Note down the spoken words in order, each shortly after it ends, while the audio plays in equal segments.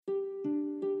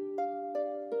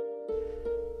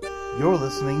You're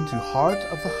listening to Heart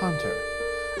of the Hunter,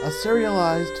 a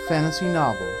serialized fantasy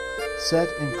novel set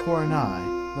in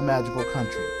Coronai, the magical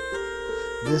country.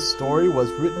 This story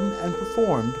was written and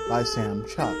performed by Sam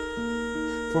Chuck.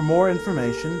 For more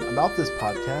information about this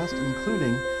podcast,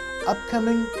 including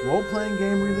upcoming role-playing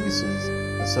game releases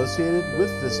associated with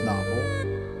this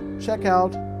novel, check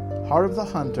out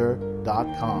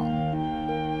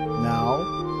heartofthehunter.com. Now,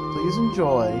 please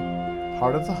enjoy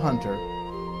Heart of the Hunter,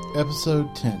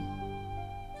 Episode 10.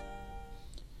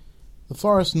 The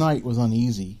forest night was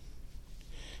uneasy.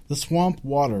 The swamp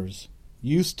waters,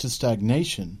 used to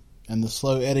stagnation and the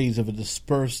slow eddies of a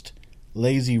dispersed,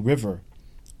 lazy river,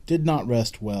 did not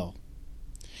rest well.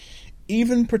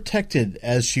 Even protected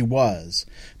as she was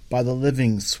by the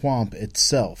living swamp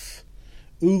itself,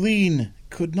 Uline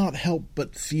could not help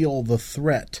but feel the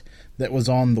threat that was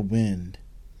on the wind.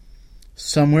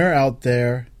 Somewhere out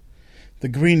there, the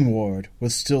greenward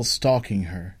was still stalking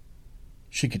her.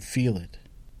 She could feel it.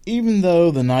 Even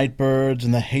though the night birds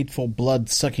and the hateful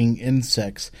blood-sucking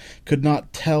insects could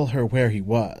not tell her where he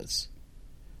was.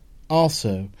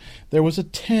 Also, there was a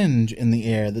tinge in the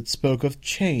air that spoke of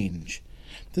change,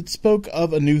 that spoke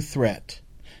of a new threat.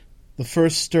 The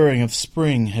first stirring of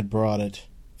spring had brought it,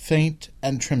 faint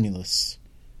and tremulous.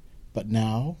 But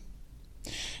now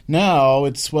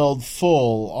it swelled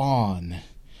full on,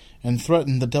 and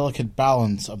threatened the delicate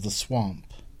balance of the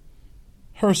swamp.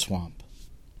 Her swamp.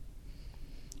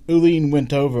 Uline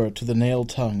went over to the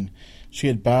nail-tongue she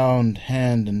had bound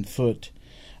hand and foot,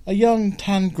 a young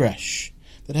tangresh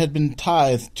that had been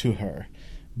tithed to her,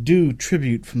 due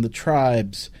tribute from the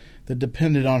tribes that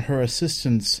depended on her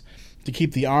assistance to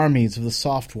keep the armies of the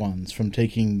Soft Ones from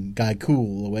taking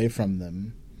Gaikul away from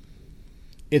them.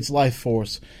 Its life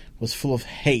force was full of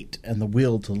hate and the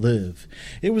will to live.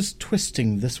 It was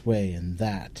twisting this way and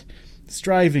that,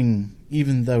 striving,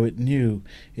 even though it knew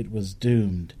it was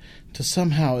doomed, to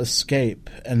somehow escape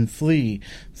and flee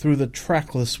through the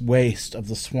trackless waste of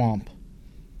the swamp.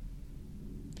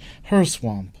 Her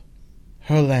swamp,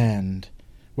 her land,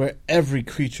 where every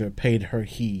creature paid her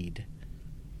heed.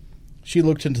 She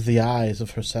looked into the eyes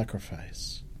of her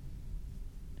sacrifice.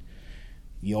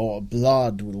 Your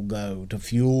blood will go to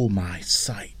fuel my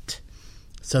sight,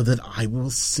 so that I will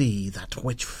see that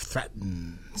which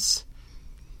threatens.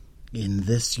 In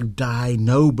this you die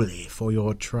nobly for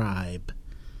your tribe.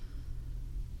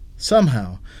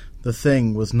 Somehow, the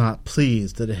thing was not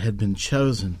pleased that it had been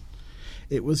chosen.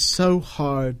 It was so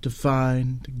hard to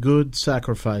find good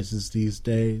sacrifices these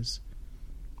days,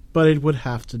 but it would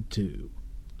have to do.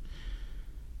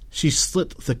 She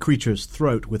slit the creature's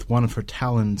throat with one of her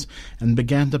talons and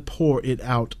began to pour it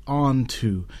out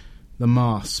onto the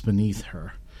moss beneath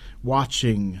her,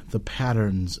 watching the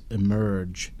patterns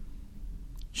emerge.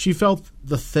 She felt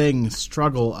the thing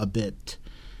struggle a bit,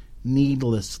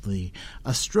 needlessly,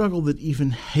 a struggle that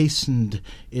even hastened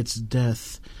its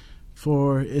death,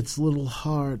 for its little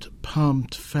heart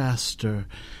pumped faster,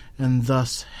 and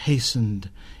thus hastened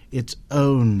its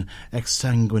own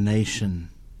exsanguination.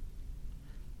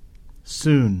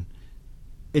 Soon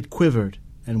it quivered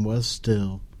and was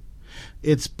still,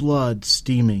 its blood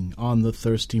steaming on the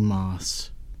thirsty moss.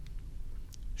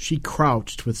 She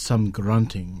crouched with some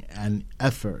grunting and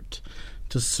effort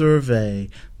to survey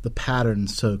the pattern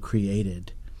so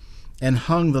created, and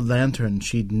hung the lantern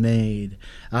she'd made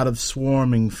out of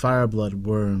swarming fireblood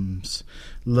worms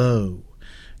low,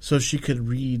 so she could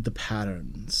read the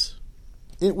patterns.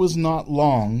 It was not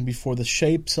long before the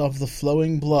shapes of the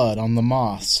flowing blood on the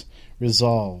moss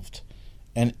resolved,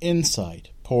 and insight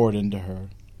poured into her.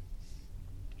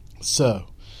 So,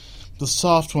 the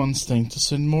Soft Ones think to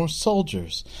send more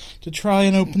soldiers to try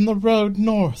and open the road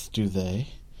north, do they?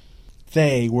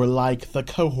 They were like the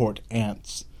cohort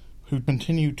ants, who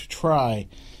continue to try,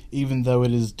 even though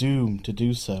it is doomed to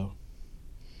do so.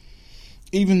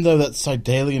 Even though that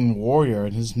Cydalian warrior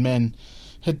and his men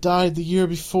had died the year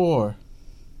before.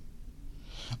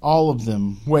 All of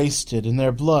them wasted and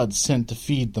their blood sent to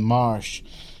feed the marsh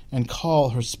and call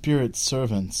her spirit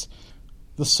servants.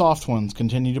 The Soft Ones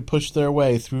continue to push their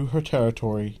way through her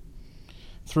territory,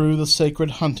 through the sacred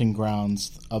hunting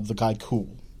grounds of the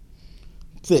Gaikul.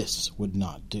 This would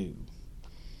not do.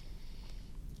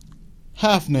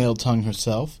 Half Nail-Tongue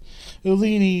herself,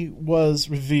 Uline was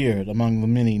revered among the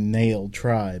many Nail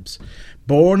tribes.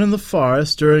 Born in the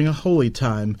forest during a holy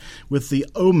time, with the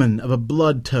omen of a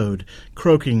blood toad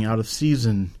croaking out of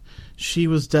season, she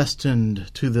was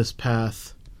destined to this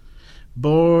path.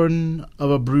 Born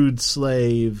of a brood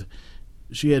slave,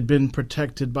 she had been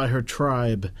protected by her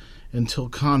tribe until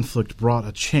conflict brought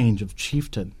a change of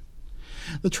chieftain.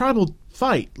 The tribal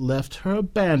fight left her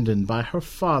abandoned by her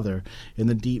father in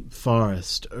the deep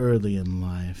forest early in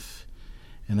life.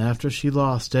 And after she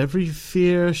lost every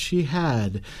fear she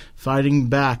had fighting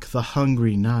back the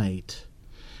hungry night,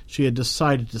 she had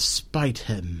decided to spite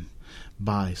him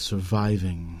by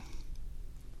surviving.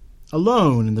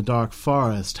 Alone in the dark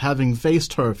forest, having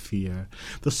faced her fear,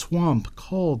 the swamp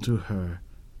called to her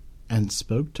and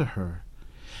spoke to her,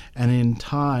 and in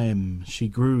time she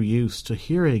grew used to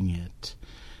hearing it,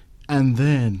 and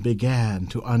then began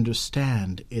to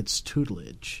understand its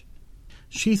tutelage.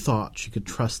 She thought she could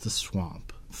trust the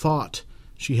swamp, thought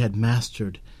she had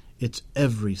mastered its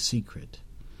every secret,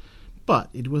 but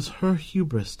it was her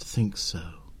hubris to think so.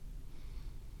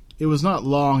 It was not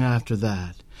long after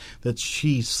that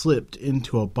she slipped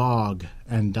into a bog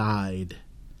and died.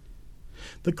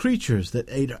 The creatures that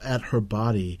ate at her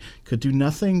body could do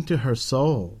nothing to her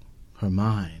soul, her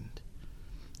mind.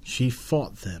 She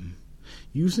fought them,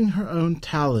 using her own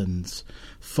talons,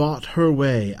 fought her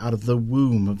way out of the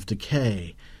womb of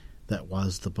decay that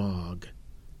was the bog.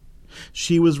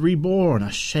 She was reborn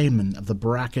a shaman of the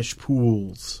brackish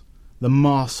pools, the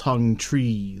moss-hung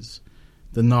trees,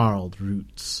 the gnarled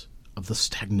roots of the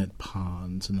stagnant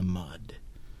ponds in the mud.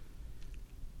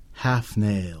 Half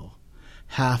nail,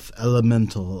 half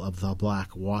elemental of the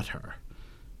black water,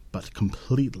 but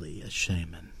completely a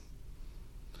shaman.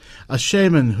 A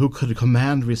shaman who could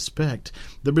command respect,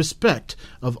 the respect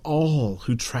of all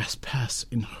who trespass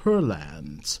in her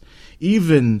lands,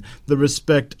 even the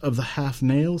respect of the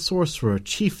half-nail sorcerer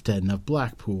chieftain of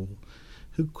Blackpool,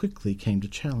 who quickly came to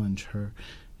challenge her.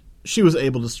 She was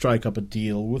able to strike up a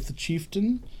deal with the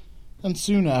chieftain, and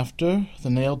soon after the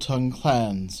Nail-Tongue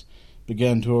clans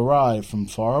began to arrive from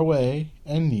far away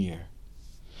and near.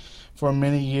 For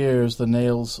many years the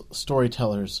Nails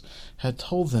storytellers had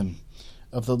told them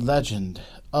of the legend,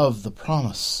 of the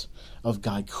promise of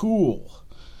Gaikul,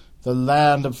 the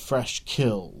land of fresh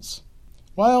kills.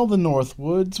 While the North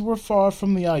Woods were far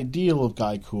from the ideal of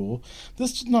Gaikul,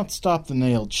 this did not stop the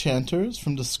Nail chanters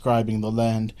from describing the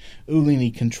land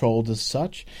Ulini controlled as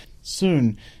such.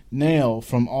 Soon, Nail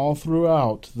from all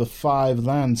throughout the 5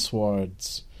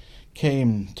 landswards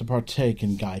came to partake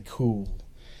in Gaikul,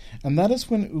 and that is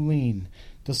when Uline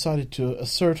decided to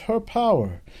assert her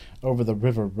power over the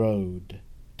river road,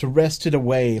 to wrest it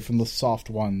away from the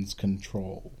Soft One's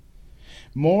control.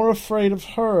 More afraid of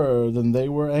her than they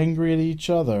were angry at each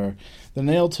other, the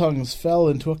Nail-Tongues fell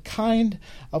into a kind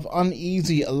of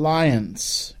uneasy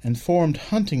alliance and formed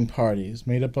hunting parties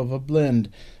made up of a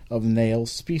blend of nail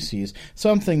species,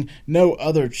 something no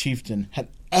other chieftain had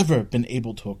ever been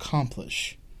able to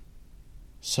accomplish.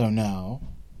 So now,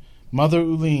 Mother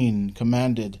Uline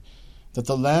commanded that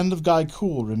the land of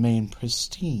Gaikul remain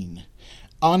pristine,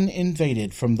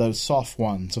 uninvaded from those soft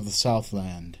ones of the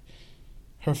Southland.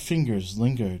 Her fingers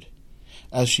lingered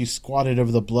as she squatted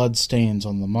over the blood-stains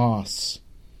on the moss,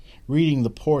 reading the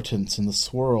portents and the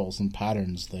swirls and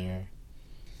patterns there.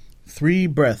 3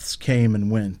 breaths came and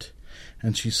went,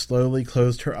 and she slowly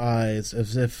closed her eyes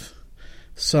as if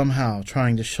somehow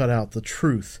trying to shut out the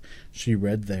truth she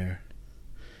read there.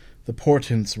 The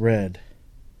portents read.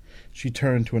 She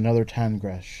turned to another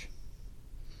Tangresh.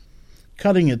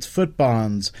 Cutting its foot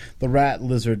bonds, the rat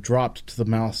lizard dropped to the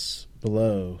mouse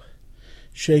below.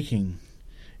 Shaking,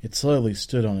 it slowly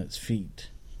stood on its feet.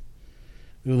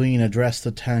 Uline addressed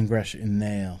the Tangresh in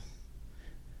Nail.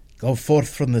 Go forth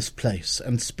from this place,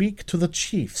 and speak to the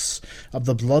chiefs of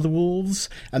the Bloodwolves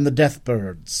and the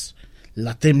Deathbirds.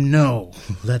 Let them know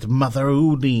that Mother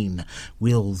Uline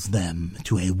wills them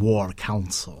to a war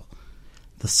council.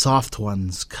 The Soft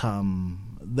Ones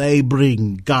come. They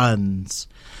bring guns.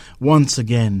 Once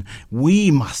again,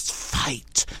 we must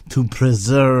fight to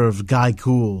preserve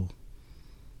Gaikul.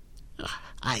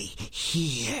 I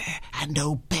hear and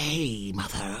obey,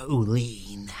 Mother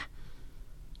Uline.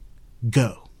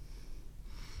 Go.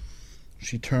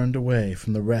 She turned away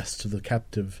from the rest of the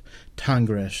captive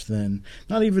Tangresh then,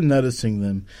 not even noticing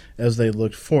them as they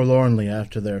looked forlornly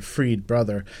after their freed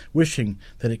brother, wishing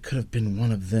that it could have been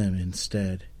one of them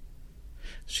instead.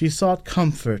 She sought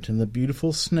comfort in the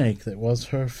beautiful snake that was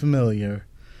her familiar,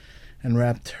 and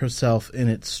wrapped herself in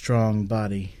its strong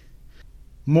body.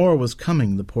 More was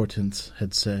coming, the portents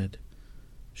had said.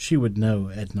 She would know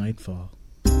at nightfall.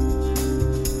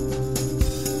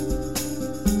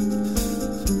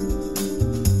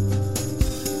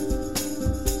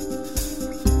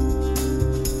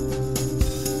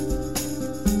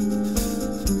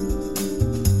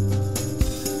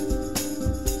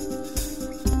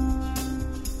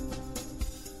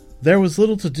 There was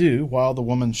little to do while the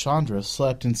woman Chandra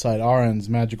slept inside Aran's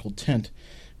magical tent,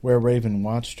 where Raven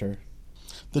watched her.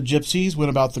 The gypsies went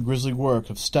about the grisly work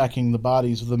of stacking the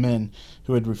bodies of the men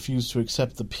who had refused to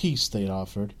accept the peace they had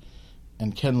offered,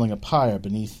 and kindling a pyre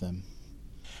beneath them.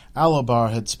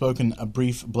 Alobar had spoken a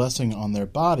brief blessing on their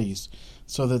bodies,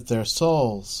 so that their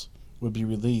souls would be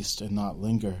released and not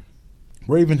linger.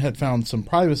 Raven had found some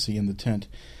privacy in the tent,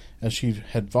 as she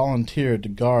had volunteered to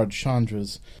guard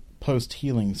Chandra's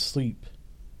post-healing sleep.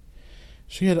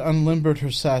 She had unlimbered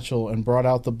her satchel and brought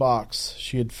out the box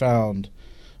she had found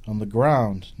on the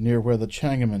ground near where the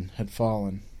Changaman had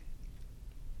fallen.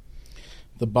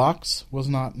 The box was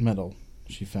not metal,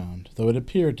 she found, though it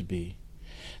appeared to be.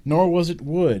 Nor was it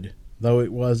wood, though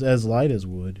it was as light as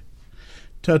wood.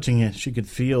 Touching it, she could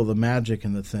feel the magic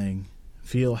in the thing,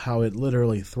 feel how it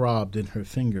literally throbbed in her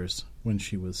fingers when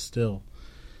she was still.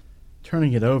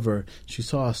 Turning it over, she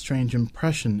saw a strange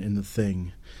impression in the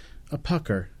thing, a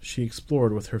pucker she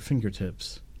explored with her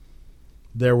fingertips.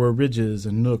 There were ridges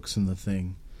and nooks in the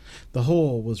thing. The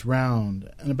whole was round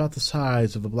and about the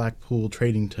size of a Blackpool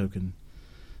trading token,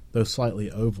 though slightly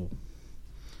oval.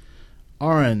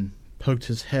 Aran poked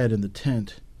his head in the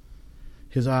tent,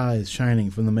 his eyes shining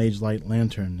from the mage-light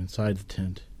lantern inside the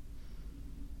tent.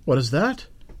 "What is that?"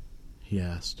 he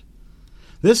asked.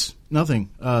 "This?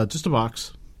 Nothing. Just a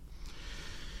box."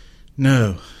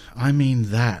 "No, I mean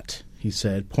that," he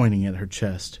said, pointing at her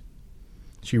chest.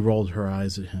 She rolled her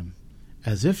eyes at him.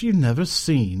 "As if you'd never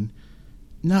seen—"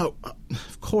 "No,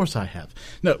 of course I have.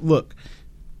 No, look,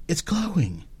 it's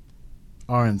glowing,"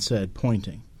 Aran said,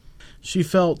 pointing. She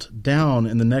felt down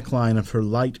in the neckline of her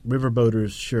light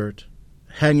riverboater's shirt.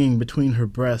 Hanging between her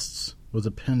breasts was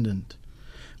a pendant,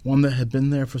 one that had been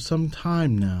there for some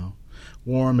time now,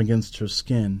 warm against her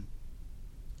skin.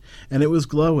 And it was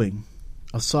glowing,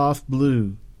 a soft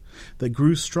blue that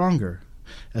grew stronger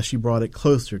as she brought it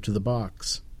closer to the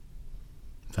box.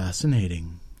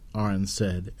 "Fascinating," Aran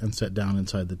said, and sat down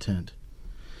inside the tent.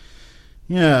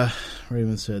 "Yeah,"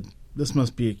 Raven said, "this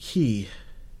must be a key."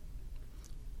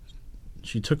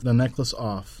 She took the necklace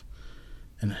off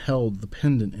and held the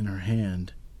pendant in her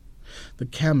hand, the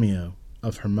cameo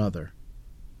of her mother.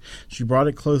 She brought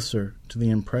it closer to the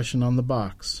impression on the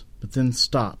box, but then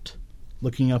stopped,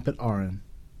 looking up at Aran.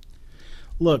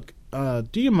 "Look,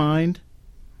 do you mind?"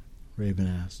 Raven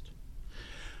asked.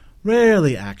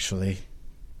 "Rarely, actually,"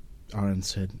 Aran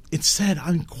said. "It's said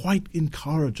I'm quite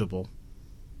incorrigible."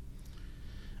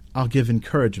 "I'll give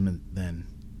encouragement, then,"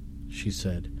 she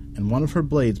said, and one of her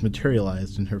blades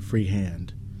materialized in her free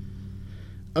hand.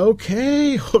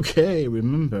 Okay,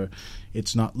 remember,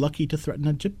 it's not lucky to threaten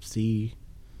a gypsy,"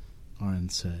 Aran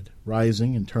said,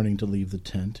 rising and turning to leave the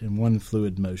tent in one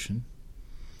fluid motion.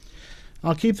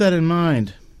 "I'll keep that in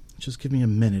mind. Just give me a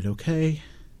minute, okay?"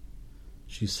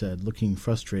 she said, looking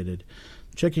frustrated,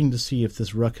 checking to see if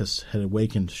this ruckus had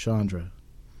awakened Chandra.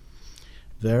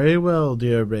 "Very well,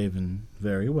 dear Raven,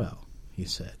 very well," he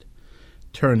said,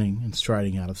 turning and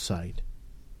striding out of sight.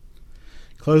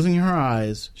 Closing her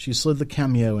eyes, she slid the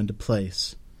cameo into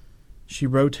place. She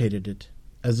rotated it,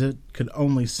 as it could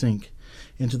only sink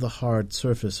into the hard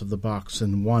surface of the box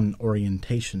in one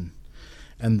orientation,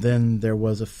 and then there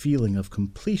was a feeling of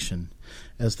completion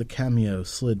as the cameo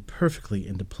slid perfectly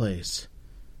into place.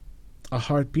 A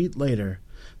heartbeat later,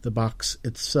 the box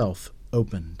itself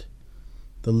opened.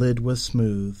 The lid was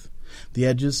smooth, the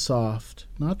edges soft,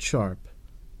 not sharp.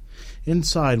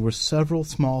 Inside were several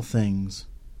small things.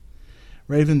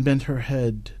 Raven bent her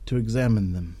head to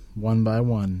examine them, one by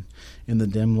one, in the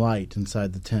dim light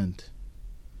inside the tent.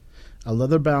 A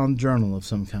leather-bound journal of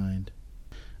some kind.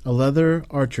 A leather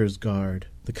archer's guard,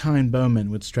 the kind bowmen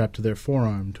would strap to their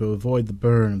forearm to avoid the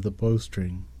burn of the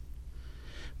bowstring.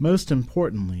 Most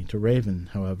importantly to Raven,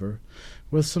 however,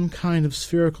 was some kind of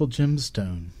spherical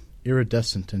gemstone,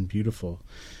 iridescent and beautiful,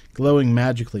 glowing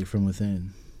magically from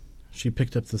within. She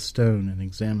picked up the stone and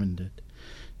examined it,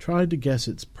 tried to guess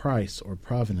its price or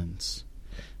provenance,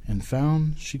 and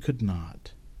found she could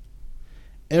not.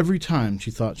 Every time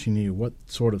she thought she knew what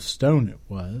sort of stone it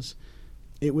was,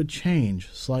 it would change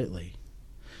slightly.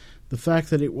 The fact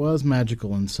that it was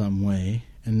magical in some way,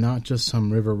 and not just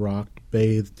some river rock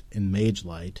bathed in mage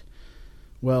light,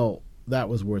 well, that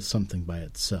was worth something by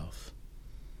itself,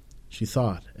 she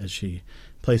thought as she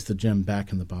placed the gem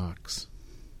back in the box.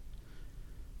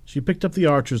 She picked up the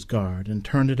archer's guard and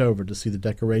turned it over to see the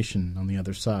decoration on the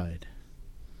other side.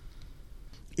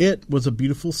 It was a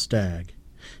beautiful stag,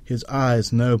 his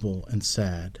eyes noble and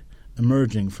sad,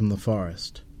 emerging from the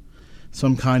forest.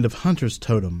 Some kind of hunter's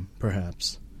totem,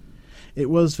 perhaps. It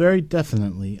was very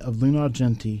definitely of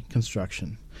Lunargenti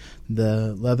construction.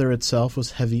 The leather itself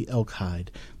was heavy elk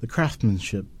hide, the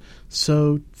craftsmanship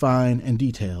so fine and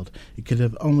detailed it could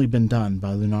have only been done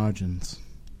by Lunargens.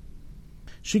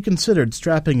 She considered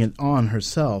strapping it on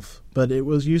herself, but it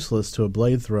was useless to a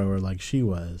blade-thrower like she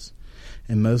was,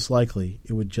 and most likely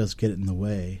it would just get in the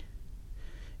way.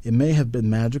 It may have been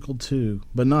magical, too,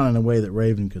 but not in a way that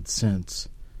Raven could sense,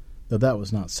 though that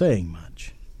was not saying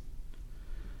much.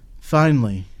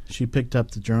 Finally, she picked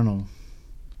up the journal.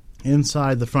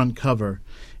 Inside the front cover,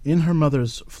 in her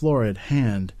mother's florid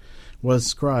hand, was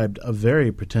scribed a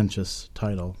very pretentious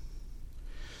title.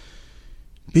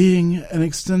 Being an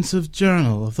extensive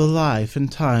journal of the life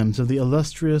and times of the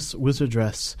illustrious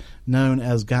wizardress known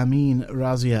as Gamine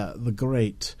Razia the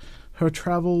Great, her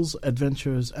travels,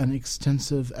 adventures, and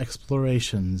extensive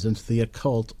explorations into the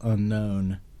occult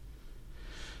unknown.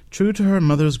 True to her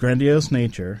mother's grandiose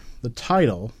nature, the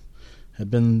title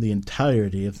had been the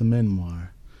entirety of the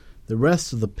memoir. The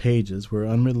rest of the pages were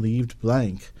unrelieved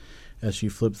blank as she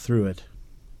flipped through it.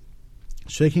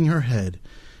 Shaking her head,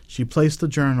 she placed the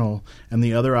journal and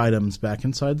the other items back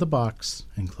inside the box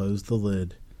and closed the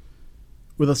lid.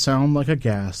 With a sound like a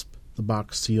gasp, the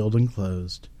box sealed and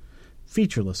closed,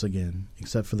 featureless again,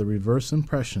 except for the reverse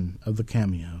impression of the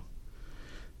cameo.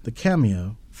 The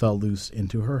cameo fell loose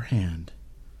into her hand.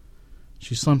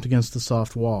 She slumped against the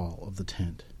soft wall of the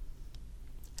tent.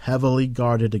 Heavily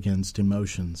guarded against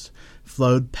emotions,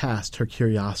 flowed past her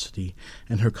curiosity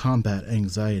and her combat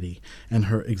anxiety and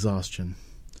her exhaustion.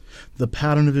 The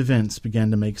pattern of events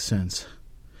began to make sense.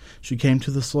 She came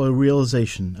to the slow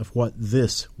realization of what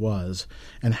this was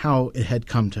and how it had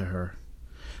come to her.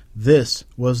 This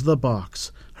was the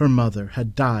box her mother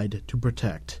had died to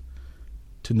protect,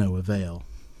 to no avail.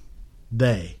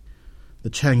 They, the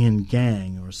Chang'an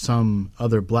gang or some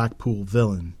other Blackpool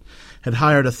villain, had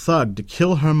hired a thug to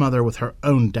kill her mother with her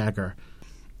own dagger.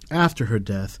 After her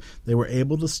death, they were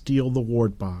able to steal the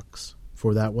ward box,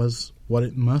 for that was what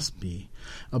it must be,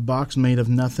 a box made of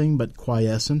nothing but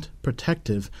quiescent,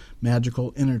 protective,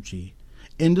 magical energy,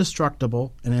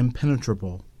 indestructible and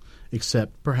impenetrable,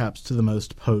 except perhaps to the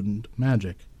most potent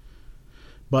magic.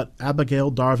 But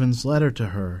Abigail Darvin's letter to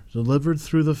her, delivered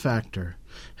through the factor,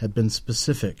 had been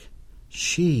specific.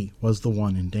 She was the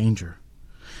one in danger,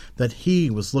 that he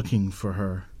was looking for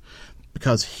her,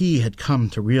 because he had come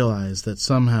to realize that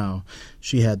somehow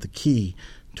she had the key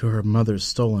to her mother's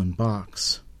stolen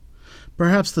box.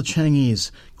 Perhaps the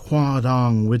Chinese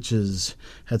Quadong witches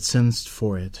had sensed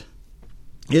for it.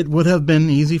 It would have been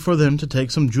easy for them to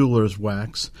take some jeweler's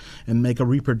wax and make a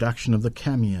reproduction of the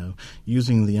cameo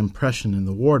using the impression in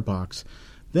the ward box.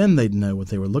 Then they'd know what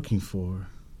they were looking for.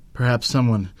 Perhaps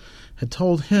someone had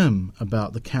told him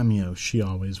about the cameo she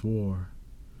always wore.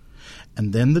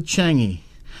 And then the Changi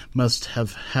must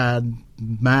have had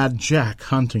Mad Jack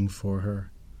hunting for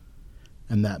her.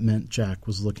 And that meant Jack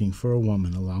was looking for a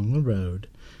woman along the road,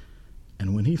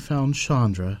 and when he found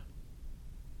Chandra,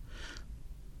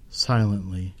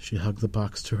 silently she hugged the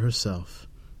box to herself,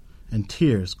 and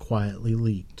tears quietly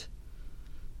leaked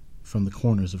from the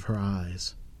corners of her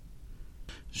eyes.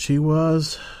 She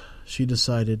was, she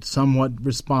decided, somewhat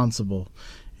responsible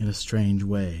in a strange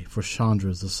way for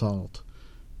Chandra's assault.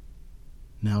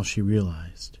 Now she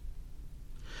realized.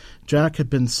 Jack had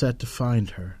been set to find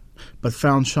her, but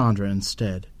found Chandra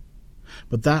instead.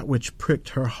 But that which pricked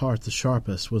her heart the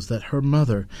sharpest was that her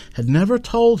mother had never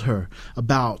told her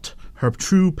about her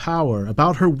true power,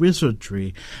 about her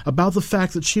wizardry, about the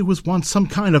fact that she was once some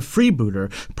kind of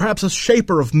freebooter, perhaps a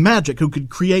shaper of magic who could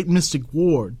create mystic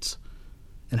wards.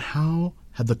 And how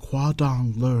had the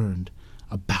Quadong learned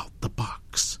about the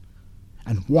box?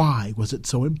 And why was it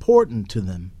so important to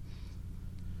them?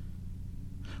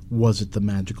 Was it the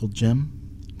magical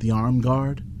gem? The arm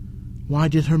guard? Why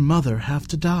did her mother have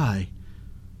to die?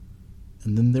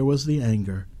 And then there was the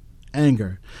anger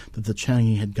that the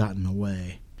Changi had gotten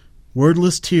away.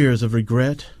 Wordless tears of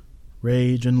regret,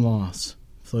 rage, and loss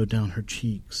flowed down her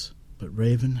cheeks, but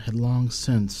Raven had long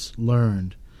since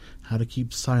learned how to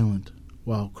keep silent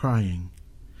while crying,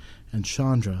 and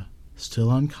Chandra, still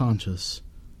unconscious,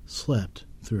 slept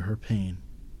through her pain.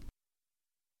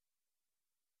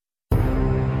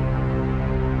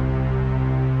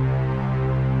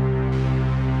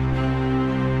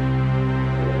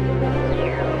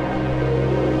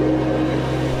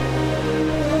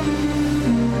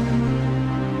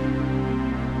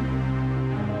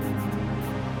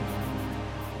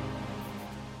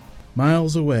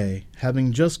 Miles away,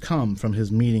 having just come from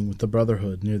his meeting with the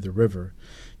Brotherhood near the river,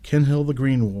 Kinhill the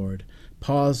Greenward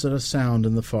paused at a sound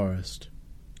in the forest.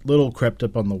 Little crept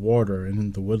up on the water and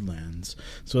in the woodlands,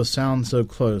 so a sound so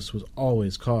close was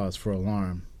always cause for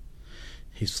alarm.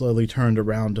 He slowly turned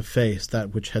around to face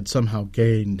that which had somehow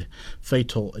gained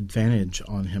fatal advantage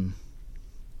on him.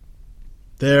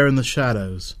 There in the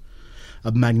shadows,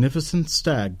 a magnificent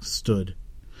stag stood,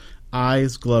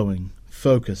 eyes glowing,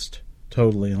 focused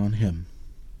totally on him.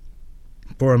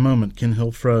 For a moment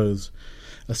Kinhill froze,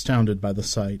 astounded by the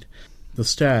sight. The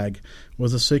stag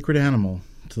was a sacred animal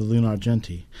to the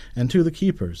Lunargenti and to the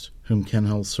keepers whom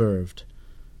Kinhill served,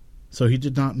 so he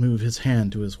did not move his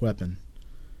hand to his weapon.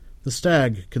 The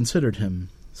stag considered him,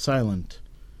 silent,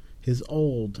 his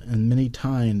old and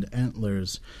many-tined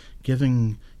antlers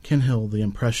giving Kinhill the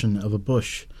impression of a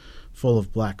bush full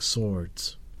of black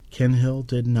swords. Kinhill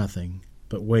did nothing,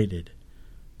 but waited,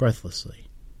 breathlessly.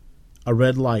 A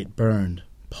red light burned,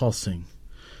 pulsing,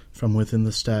 from within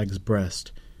the stag's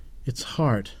breast, its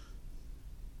heart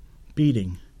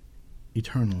beating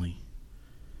eternally.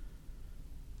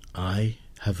 "I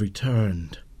have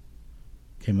returned,"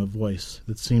 came a voice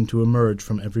that seemed to emerge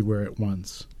from everywhere at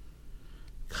once.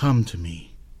 "Come to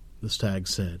me," the stag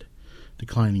said,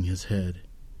 declining his head.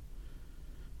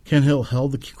 Kinhill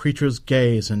held the creature's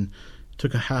gaze and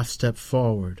took a half-step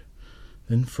forward,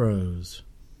 then froze,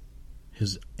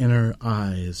 his inner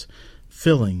eyes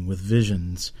filling with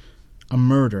visions, a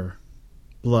murder,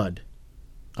 blood,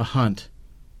 a hunt,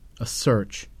 a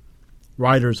search,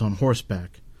 riders on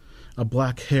horseback, a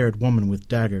black-haired woman with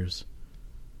daggers,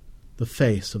 the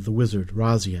face of the wizard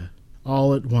Razia,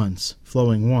 all at once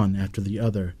flowing one after the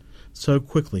other, so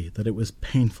quickly that it was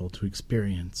painful to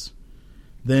experience.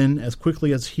 Then, as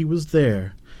quickly as he was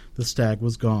there, the stag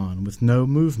was gone, with no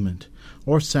movement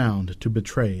or sound to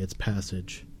betray its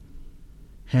passage.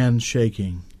 Hands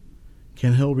shaking,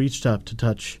 Kinhill reached up to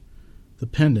touch the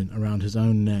pendant around his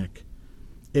own neck.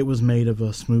 It was made of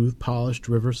a smooth, polished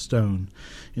river stone,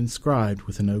 inscribed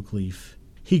with an oak leaf.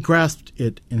 He grasped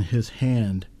it in his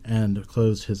hand and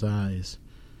closed his eyes.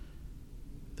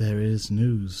 "There is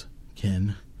news,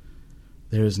 Kin.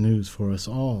 There is news for us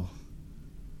all,"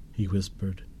 he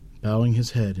whispered, bowing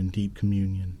his head in deep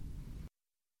communion.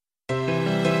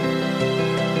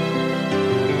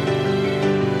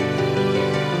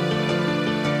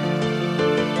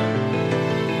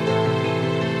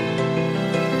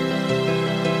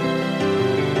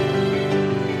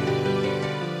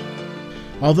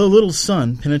 Although Little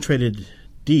Sun penetrated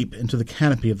deep into the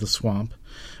canopy of the swamp,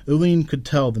 Uline could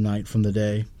tell the night from the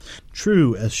day.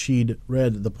 True as she'd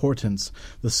read the portents,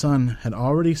 the sun had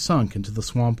already sunk into the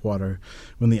swamp water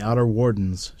when the outer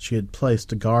wardens she had placed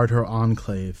to guard her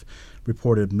enclave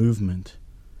reported movement.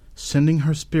 Sending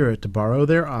her spirit to borrow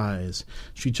their eyes,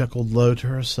 she chuckled low to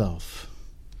herself.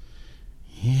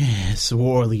 "Yes,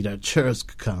 war leader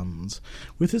Chursk comes,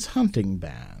 with his hunting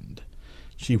band,"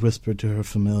 she whispered to her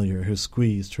familiar, who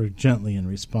squeezed her gently in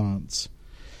response.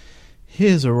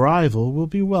 "His arrival will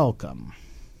be welcome."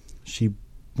 She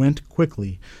went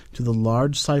quickly to the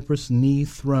large cypress knee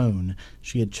throne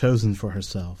she had chosen for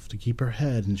herself, to keep her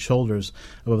head and shoulders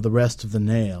above the rest of the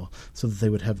nail, so that they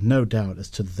would have no doubt as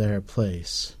to their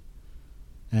place,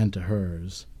 and to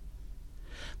hers.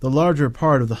 The larger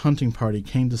part of the hunting party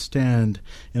came to stand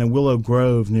in a willow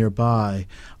grove nearby.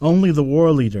 Only the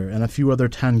war leader and a few other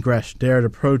Tangresh dared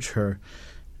approach her,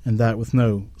 and that with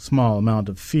no small amount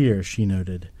of fear, she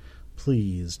noted,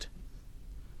 pleased.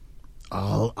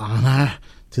 "All honor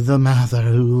to the Mother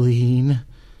Uline,"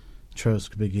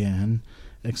 Chursk began,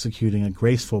 executing a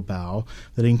graceful bow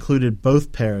that included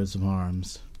both pairs of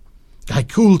arms.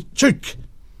 "Gaikul Chuk!"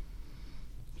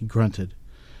 he grunted,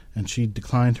 and she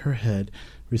declined her head,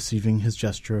 receiving his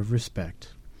gesture of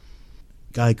respect.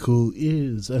 "Gaikul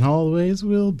is, and always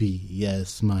will be,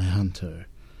 yes, my hunter.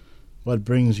 What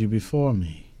brings you before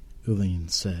me?" Uline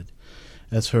said,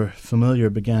 as her familiar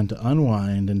began to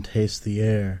unwind and taste the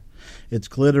air, its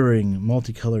glittering,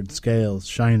 multicolored scales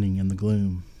shining in the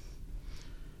gloom.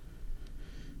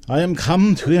 "I am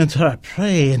come to enter a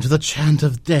prey into the chant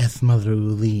of death, Mother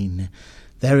Uline.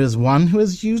 There is one who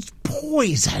has used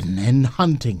poison in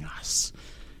hunting us,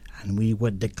 and we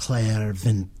would declare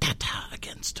vendetta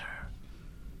against her."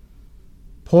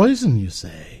 "Poison, you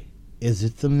say? Is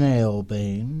it the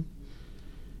nail-bane?"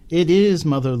 "It is,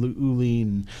 Mother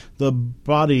Uline. The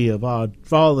body of our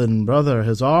fallen brother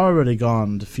has already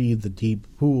gone to feed the deep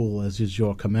pool, as is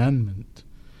your commandment.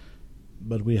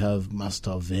 But we must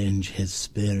avenge his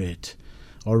spirit,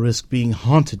 or risk being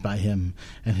haunted by him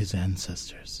and his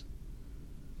ancestors."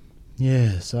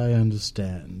 "Yes, I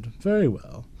understand. Very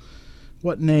well.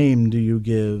 What name do you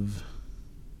give?"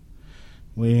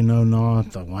 "We know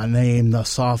not the one name the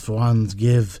soft ones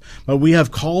give, but we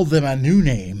have called them a new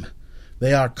name.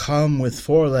 They are come with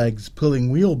forelegs pulling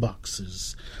wheel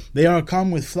boxes. They are come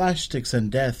with flash sticks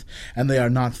and death, and they are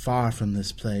not far from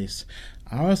this place.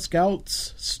 Our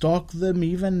scouts stalk them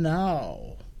even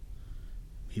now.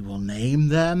 We will name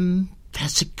them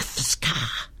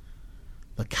Fesikfiska,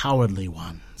 the cowardly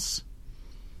ones."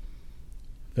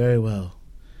 Very well.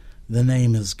 The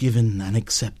name is given and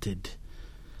accepted.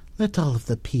 Let all of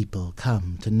the people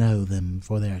come to know them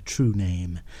for their true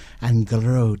name, and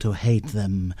grow to hate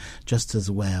them just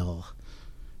as well.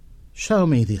 Show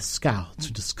me the scouts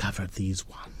who discovered these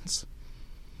ones.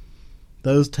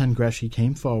 Those Tangreshi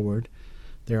came forward,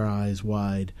 their eyes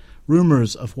wide.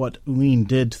 Rumors of what Uline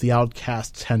did to the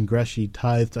outcast Tangreshi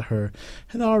tithed to her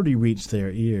had already reached their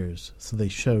ears, so they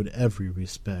showed every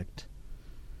respect.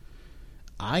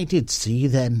 I did see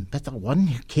them, but the one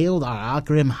who killed our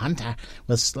Algrim hunter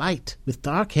was slight, with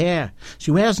dark hair.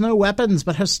 She wears no weapons,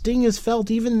 but her sting is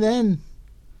felt even then.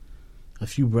 A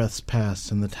few breaths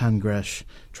passed, and the Tangresh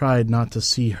tried not to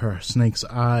see her snake's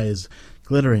eyes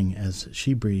glittering as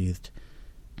she breathed.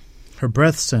 Her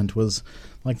breath scent was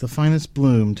like the finest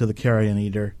bloom to the carrion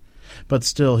eater, but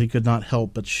still he could not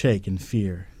help but shake in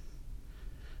fear.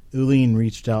 Uline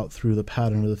reached out through the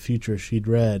pattern of the future she'd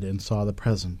read and saw the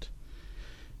present.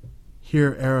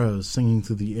 Hear arrows singing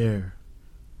through the air.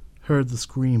 Heard the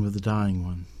scream of the dying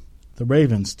one. The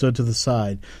raven stood to the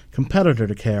side, competitor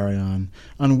to carrion,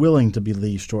 unwilling to be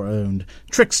leashed or owned,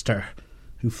 trickster,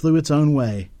 who flew its own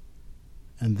way.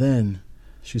 And then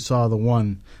she saw the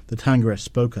one the Tangresh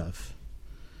spoke of.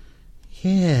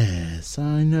 Yes,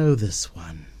 I know this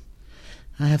one.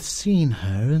 I have seen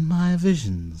her in my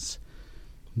visions.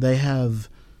 They have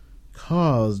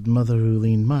caused Mother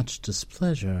Uline much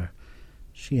displeasure.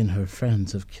 She and her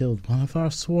friends have killed one of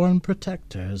our sworn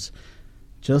protectors,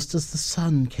 just as the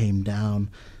sun came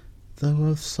down, though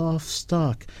of soft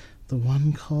stock. The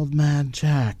one called Mad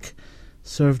Jack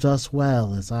served us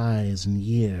well as eyes and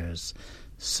ears,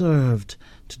 served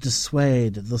to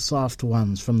dissuade the soft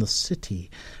ones from the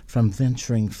city from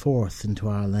venturing forth into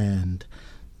our land.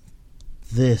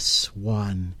 This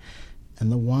one,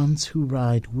 and the ones who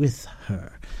ride with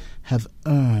her, have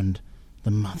earned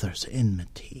the mother's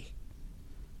enmity.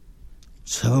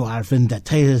 So our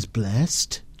vendetta is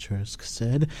blessed, Chursk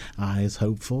said, eyes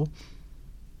hopeful.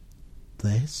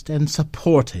 Blessed and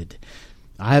supported.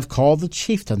 I have called the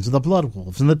chieftains of the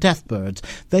Bloodwolves and the Deathbirds.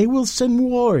 They will send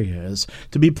warriors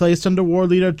to be placed under war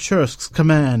leader Chursk's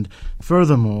command.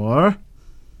 Furthermore,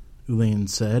 Uline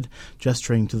said,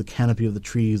 gesturing to the canopy of the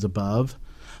trees above,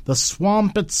 the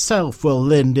swamp itself will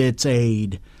lend its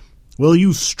aid. Will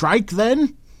you strike,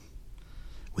 then?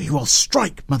 We will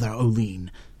strike, Mother Uline,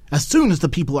 as soon as the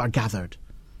people are gathered.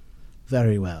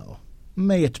 Very well.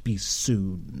 May it be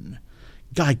soon.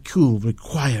 Gaikul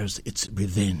requires its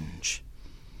revenge.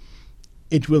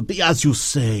 It will be as you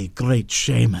say, great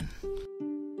shaman.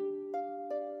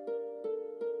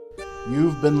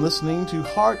 You've been listening to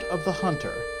Heart of the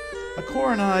Hunter, a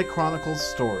Koronai Chronicles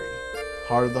story.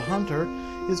 Heart of the Hunter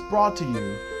is brought to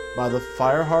you by the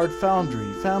Firehard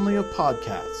Foundry family of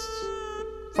podcasts.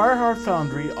 Firehard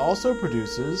Foundry also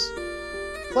produces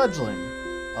Fledgling,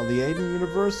 a Liaden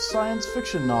Universe science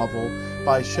fiction novel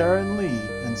by Sharon Lee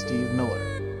and Steve Miller.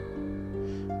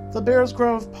 The Bears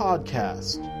Grove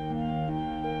Podcast.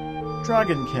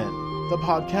 Dragonkin, the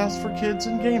podcast for kids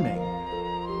and gaming.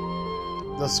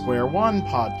 The Square One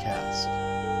Podcast.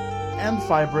 And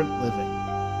Vibrant Living.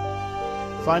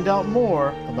 Find out more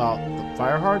about the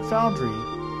Firehard Foundry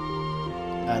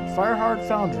at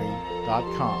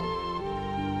firehardfoundry.com.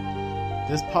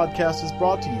 This podcast is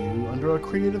brought to you under a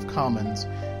Creative Commons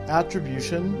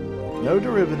Attribution, No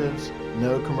Derivatives,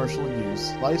 No Commercial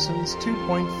Use, License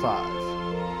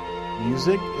 2.5.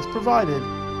 Music is provided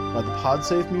by the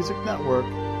Podsafe Music Network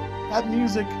at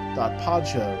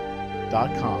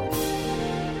music.podshow.com.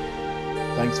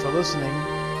 Thanks for listening,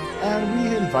 and we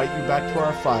invite you back to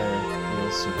our fire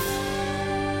real soon.